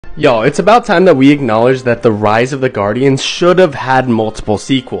Yo, it's about time that we acknowledge that The Rise of the Guardians should have had multiple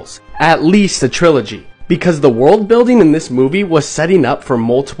sequels. At least a trilogy. Because the world building in this movie was setting up for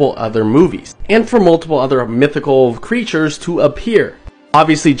multiple other movies. And for multiple other mythical creatures to appear.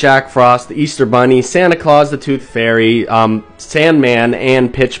 Obviously Jack Frost, the Easter Bunny, Santa Claus, the Tooth Fairy, Sandman,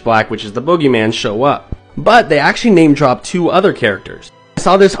 and Pitch Black, which is the Boogeyman, show up. But they actually name drop two other characters. I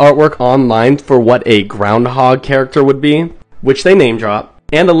saw this artwork online for what a groundhog character would be, which they name drop,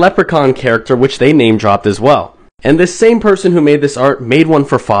 and a leprechaun character which they name dropped as well. And this same person who made this art made one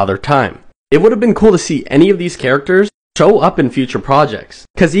for Father Time. It would have been cool to see any of these characters show up in future projects.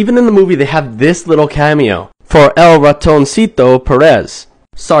 Cause even in the movie they have this little cameo for El Ratoncito Perez.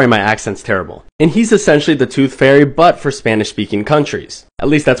 Sorry, my accent's terrible. And he's essentially the Tooth Fairy but for Spanish speaking countries. At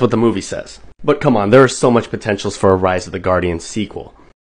least that's what the movie says. But come on, there are so much potentials for a Rise of the Guardians sequel.